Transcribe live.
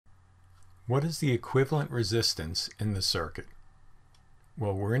What is the equivalent resistance in the circuit?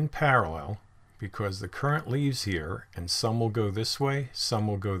 Well, we're in parallel because the current leaves here and some will go this way, some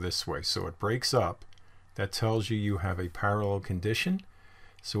will go this way. So it breaks up. That tells you you have a parallel condition.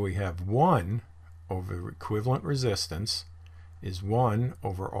 So we have 1 over equivalent resistance is 1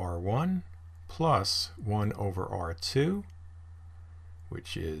 over R1 plus 1 over R2,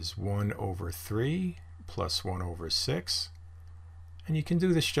 which is 1 over 3 plus 1 over 6. And you can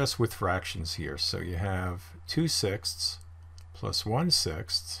do this just with fractions here. So you have 2/6 plus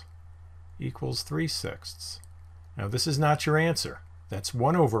 1/6 equals 3/6. Now this is not your answer. That's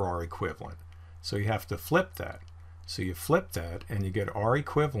 1 over R equivalent. So you have to flip that. So you flip that and you get R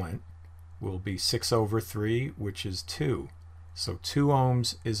equivalent will be 6 over 3, which is 2. So 2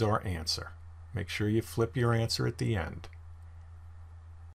 ohms is our answer. Make sure you flip your answer at the end.